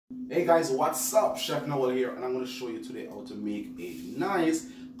Hey guys, what's up? Chef Noel here, and I'm going to show you today how to make a nice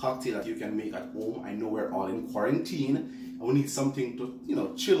cocktail that you can make at home. I know we're all in quarantine and we need something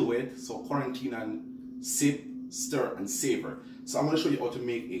to, chill with. So quarantine and sip, stir and savor. So I'm going to show you how to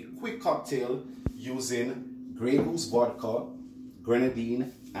make a quick cocktail using Grey Goose vodka,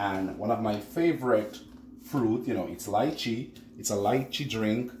 grenadine, and one of my favorite fruit, it's lychee. It's a lychee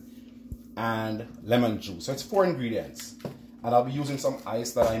drink and lemon juice. So it's 4 ingredients. And I'll be using some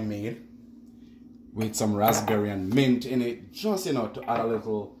ice that I made with some raspberry and mint in it, just to add a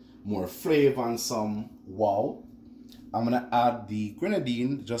little more flavor and some wow. I'm gonna add the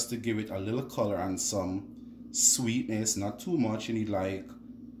grenadine just to give it a little color and some sweetness, not too much. You need like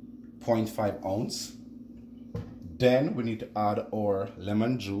 0.5 ounce. Then we need to add our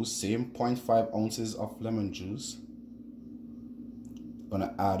lemon juice, same 0.5 ounces of lemon juice.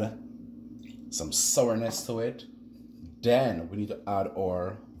 Gonna add some sourness to it. Then we need to add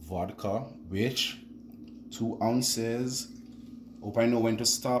our vodka, which 2 ounces. Hope I know when to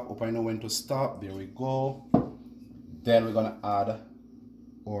stop. There we go. Then we're gonna add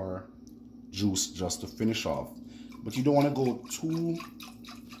our juice just to finish off. But you don't want to go too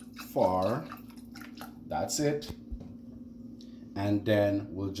far. That's it. And then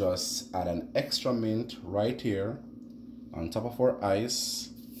we'll just add an extra mint right here on top of our ice.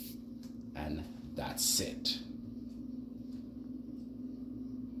 And that's it.